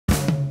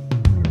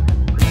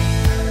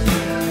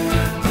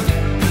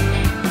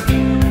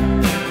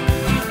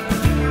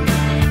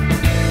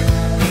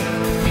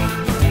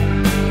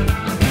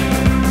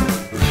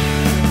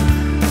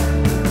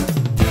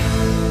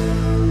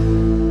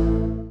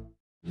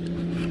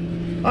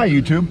Hi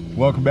YouTube,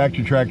 welcome back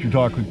to Tractor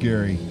Talk with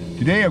Gary.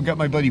 Today I've got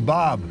my buddy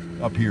Bob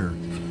up here.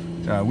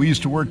 We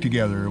used to work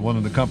together at one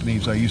of the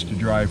companies I used to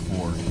drive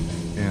for,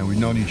 and we've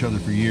known each other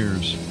for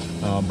years.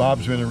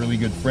 Bob's been a really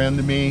good friend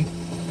to me.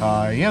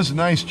 He has a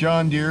nice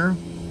John Deere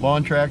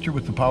lawn tractor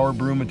with the power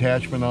broom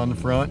attachment on the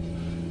front,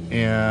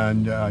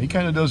 and he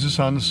kind of does this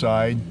on the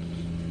side.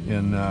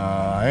 And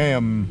I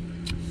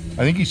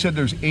think he said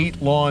there's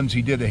 8 lawns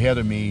he did ahead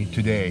of me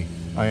today.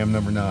 I am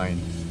number 9.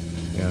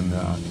 And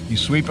he's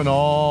sweeping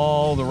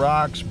all the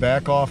rocks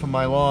back off of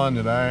my lawn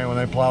that when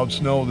I plowed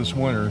snow this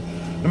winter.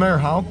 No matter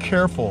how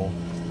careful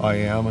I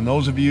am, and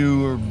those of you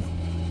who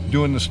are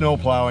doing the snow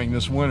plowing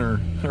this winter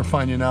are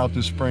finding out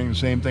this spring the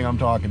same thing I'm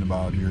talking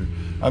about here.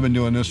 I've been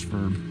doing this for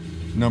a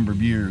number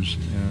of years,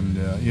 and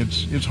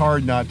it's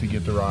hard not to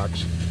get the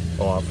rocks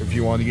off. If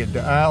you want to get,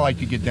 I like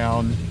to get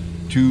down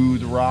to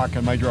the rock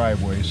in my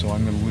driveway, so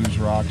I'm going to lose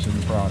rocks in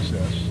the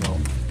process. So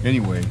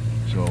anyway,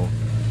 so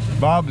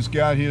Bob has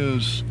got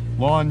his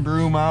lawn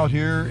broom out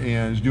here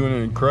and is doing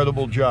an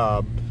incredible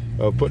job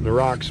of putting the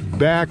rocks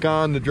back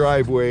on the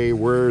driveway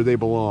where they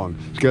belong.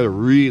 It's got a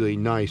really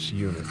nice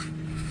unit.